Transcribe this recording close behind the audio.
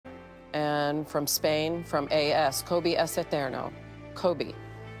again from Spain, from AS. Kobe es eterno. Kobe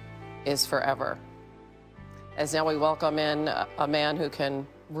is forever. As now we welcome in a man who can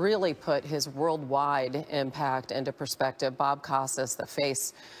really put his worldwide impact into perspective. Bod Costas, the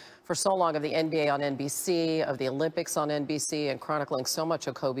face for so long of the NBA on NBC, of the Olympics on NBC, and chronicling so much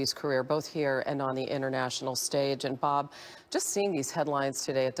of Kobe's career, both here and on the international stage. And Bob, just seeing these headlines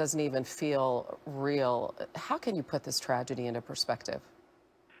today, it doesn't even feel real. How can you put this tragedy into perspective?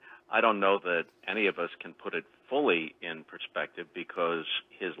 I don't know that any of us can put it fully in perspective because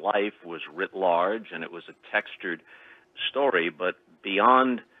his life was writ large and it was a textured story, but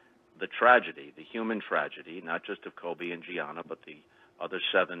beyond the tragedy, the human tragedy, not just of Kobe and Gianna, but the other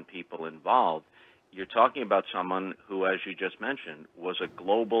 7 people involved, you're talking about someone who, as you just mentioned, was a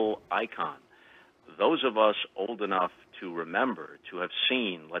global icon. Those of us old enough to remember, to have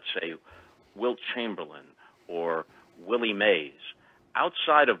seen, let's say, Wilt Chamberlain or Willie Mays,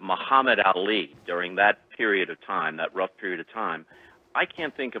 outside of Muhammad Ali during that period of time, that rough period of time, I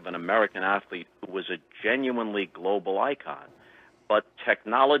can't think of an American athlete who was a genuinely global icon. But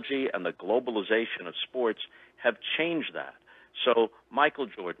technology and the globalization of sports have changed that. So Michael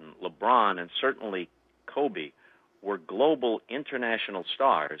Jordan, LeBron, and certainly Kobe were global international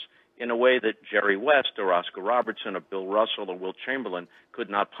stars in a way that Jerry West or Oscar Robertson or Bill Russell or Wilt Chamberlain could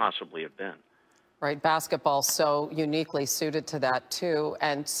not possibly have been. Right, basketball so uniquely suited to that too,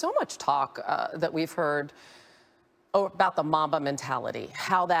 and so much talk that we've heard about the Mamba mentality,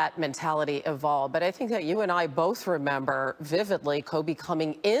 how that mentality evolved. But I think that you and I both remember vividly Kobe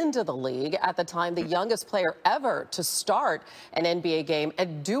coming into the league at the time, the youngest player ever to start an NBA game,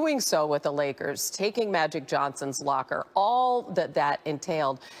 and doing so with the Lakers, taking Magic Johnson's locker, all that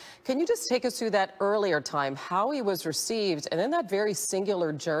entailed. Can you just take us through that earlier time, how he was received, and then that very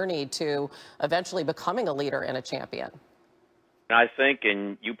singular journey to eventually becoming a leader and a champion? I think,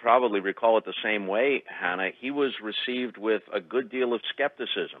 and you probably recall it the same way, Hannah, he was received with a good deal of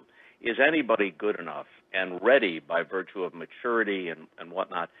skepticism. Is anybody good enough and ready by virtue of maturity and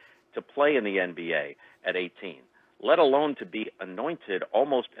whatnot to play in the NBA at 18, let alone to be anointed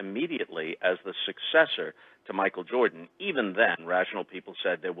almost immediately as the successor to Michael Jordan? Even then, rational people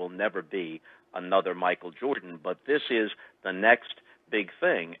said there will never be another Michael Jordan, but this is the next big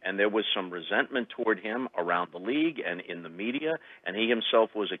thing, and there was some resentment toward him around the league and in the media, and he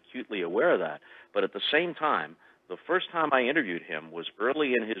himself was acutely aware of that. But at the same time, the first time I interviewed him was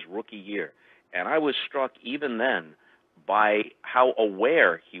early in his rookie year, and I was struck even then by how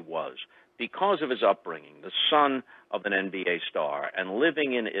aware he was because of his upbringing, the son of an NBA star and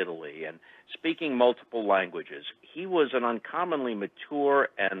living in Italy and speaking multiple languages. He was an uncommonly mature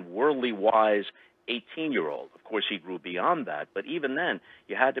and worldly wise 18-year-old. Of course, he grew beyond that, but even then,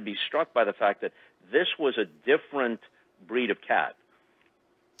 you had to be struck by the fact that this was a different breed of cat.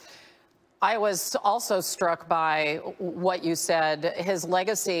 I was also struck by what you said, his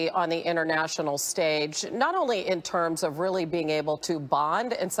legacy on the international stage, not only in terms of really being able to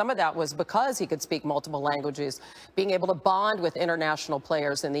bond, and some of that was because he could speak multiple languages, being able to bond with international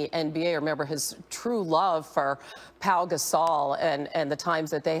players in the NBA. Remember his true love for Pau Gasol and the times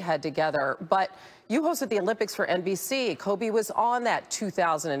that they had together. But you hosted the Olympics for NBC. Kobe was on that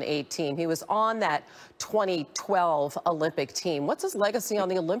 2008 team. He was on that 2012 Olympic team. What's his legacy on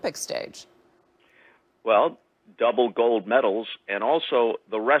the Olympic stage? Well, double gold medals and also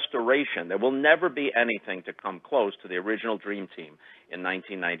the restoration. There will never be anything to come close to the original Dream Team in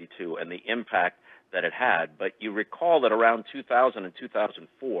 1992 and the impact that it had. But you recall that around 2000 and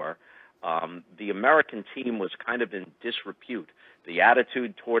 2004, the American team was kind of in disrepute. The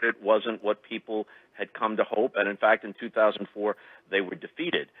attitude toward it wasn't what people had come to hope. And in fact, in 2004, they were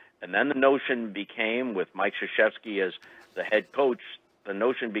defeated. And then the notion became, with Mike Krzyzewski as the head coach, the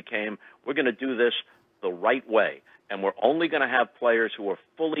notion became, we're going to do this the right way. And we're only going to have players who are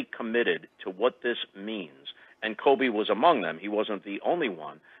fully committed to what this means. And Kobe was among them. He wasn't the only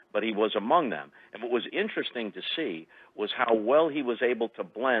one, but he was among them. And what was interesting to see was how well he was able to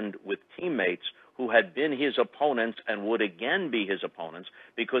blend with teammates who had been his opponents and would again be his opponents,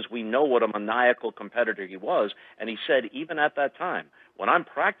 because we know what a maniacal competitor he was. And he said, even at that time, when I'm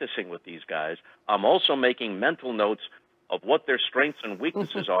practicing with these guys, I'm also making mental notes of what their strengths and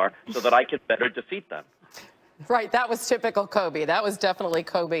weaknesses are so that I can better defeat them. Right, that was typical Kobe. That was definitely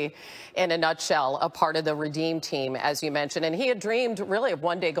Kobe in a nutshell, a part of the Redeem team, as you mentioned. And he had dreamed really of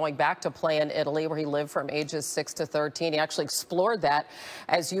one day going back to play in Italy, where he lived from ages 6 to 13. He actually explored that,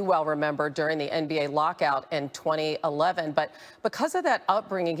 as you well remember, during the NBA lockout in 2011. But because of that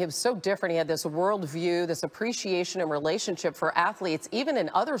upbringing, he was so different. He had this worldview, this appreciation and relationship for athletes, even in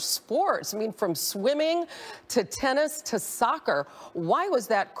other sports. I mean, from swimming to tennis to soccer. Why was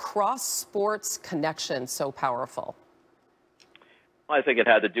that cross-sports connection so powerful? I think it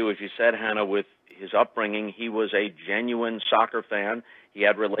had to do, as you said, Hannah, with his upbringing. He was a genuine soccer fan. He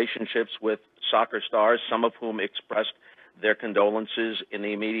had relationships with soccer stars, some of whom expressed their condolences in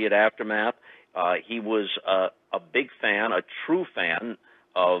the immediate aftermath. He was a big fan, a true fan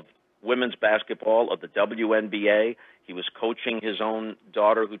of women's basketball, of the WNBA. He was coaching his own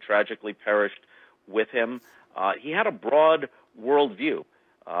daughter, who tragically perished with him. He had a broad worldview.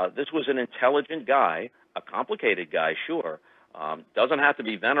 This was an intelligent guy, a complicated guy, sure. Doesn't have to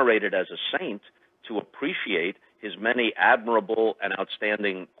be venerated as a saint to appreciate his many admirable and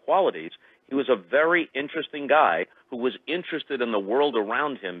outstanding qualities. He was a very interesting guy who was interested in the world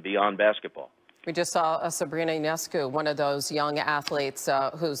around him beyond basketball. We just saw Sabrina Ionescu, one of those young athletes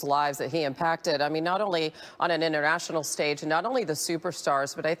whose lives that he impacted. I mean, not only on an international stage, not only the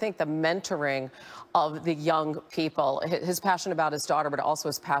superstars, but I think the mentoring of the young people. His passion about his daughter, but also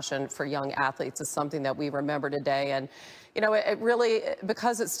his passion for young athletes is something that we remember today. And, you know, it really,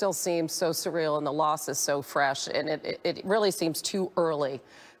 because it still seems so surreal and the loss is so fresh, and it really seems too early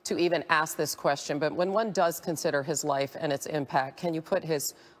to even ask this question. But when one does consider his life and its impact, can you put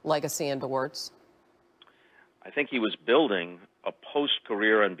his legacy into words? I think he was building a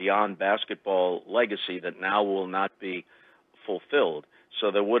post-career and beyond basketball legacy that now will not be fulfilled.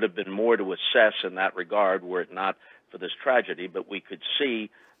 So there would have been more to assess in that regard were it not for this tragedy, but we could see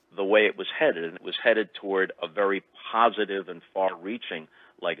the way it was headed, and it was headed toward a very positive and far-reaching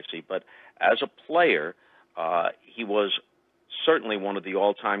legacy. But as a player, he was certainly one of the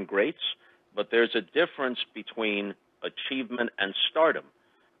all-time greats, but there's a difference between achievement and stardom.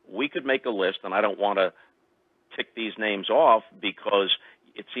 We could make a list, and I don't want to tick these names off because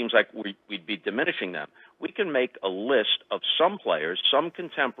it seems like we'd be diminishing them. We can make a list of some players, some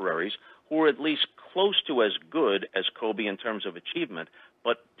contemporaries, who were at least close to as good as Kobe in terms of achievement,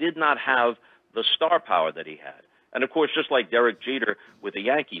 but did not have the star power that he had. And, of course, just like Derek Jeter with the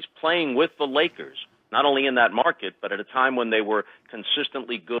Yankees, playing with the Lakers, not only in that market, but at a time when they were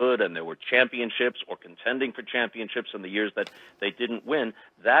consistently good and there were championships or contending for championships in the years that they didn't win,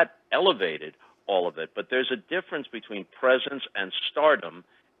 that elevated all of it. But there's a difference between presence and stardom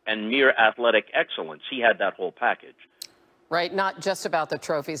and mere athletic excellence. He had that whole package. Right, not just about the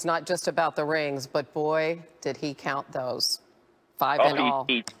trophies, not just about the rings, but boy, did he count those. 5 in all.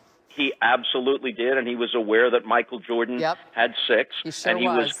 He absolutely did, and he was aware that Michael Jordan had 6. He sure and he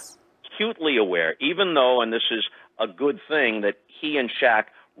was acutely aware, even though, and this is a good thing, that he and Shaq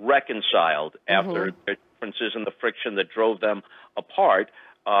reconciled after their differences and the friction that drove them apart.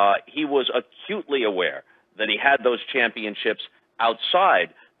 He was acutely aware that he had those championships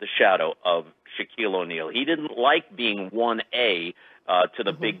outside the shadow of Shaquille O'Neal. He didn't like being 1A to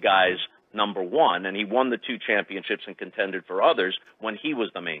the big guys number 1, and he won the 2 championships and contended for others when he was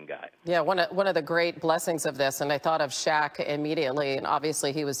the main guy. Yeah, one of the great blessings of this, and I thought of Shaq immediately, and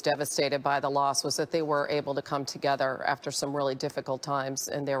obviously he was devastated by the loss, was that they were able to come together after some really difficult times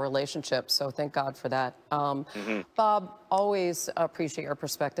in their relationship. So thank God for that. Bob, always appreciate your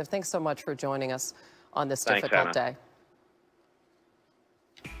perspective. Thanks so much for joining us on this difficult day.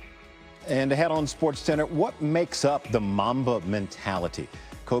 And ahead on SportsCenter, what makes up the Mamba mentality?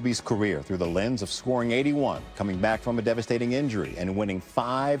 Kobe's career through the lens of scoring 81, coming back from a devastating injury, and winning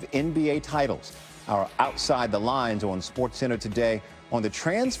 5 NBA titles. Our Outside the Lines on SportsCenter today on the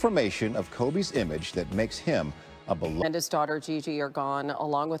transformation of Kobe's image that makes him a beloved. And his daughter Gigi are gone,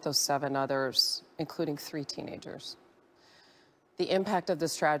 along with those 7 others, including 3 teenagers. The impact of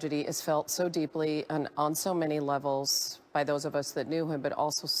this tragedy is felt so deeply and on so many levels by those of us that knew him, but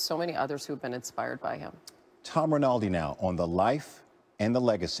also so many others who've been inspired by him. Tom Rinaldi now on the life and the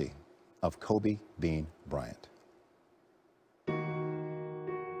legacy of Kobe Bean Bryant.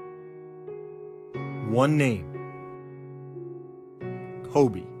 One name.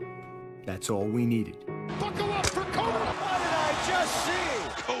 Kobe. That's all we needed. Buckle up for Kobe! What did I just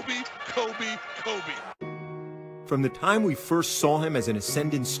see? Kobe, Kobe, Kobe. From the time we first saw him as an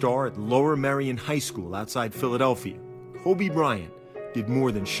ascendant star at Lower Merion High School outside Philadelphia, Kobe Bryant did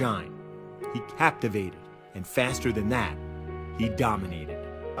more than shine. He captivated, and faster than that, he dominated.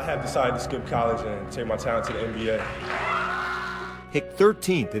 I have decided to skip college and take my talent to the NBA. picked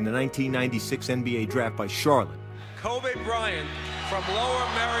 13th in the 1996 NBA draft by Charlotte. Kobe Bryan from Lower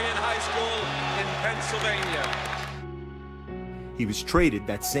Merion High School in Pennsylvania. He was traded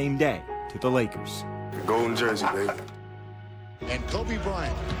that same day to the Lakers. The golden jersey, baby. And Kobe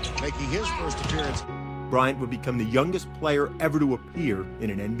Bryant making his first appearance. Bryant would become the youngest player ever to appear in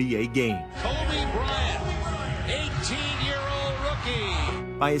an NBA game. Kobe Bryant, 18-year-old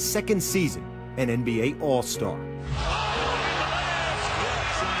rookie. By his second season, an NBA All-Star.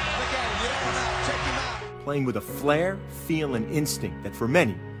 Playing with a flair, feel, and instinct that for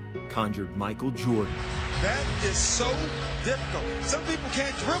many conjured Michael Jordan. That is so difficult. Some people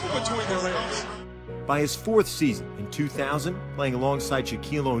can't dribble between their legs. By his fourth season, in 2000, playing alongside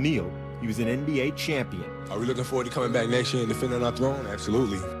Shaquille O'Neal, he was an NBA champion. Are we looking forward to coming back next year and defending our throne?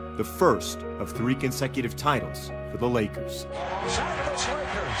 Absolutely. The first of 3 consecutive titles for the Lakers. St. Louis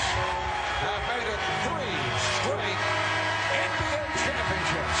Lakers have made it 3 straight NBA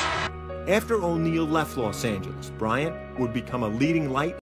championships. After O'Neal left Los Angeles, Bryant would become a leading light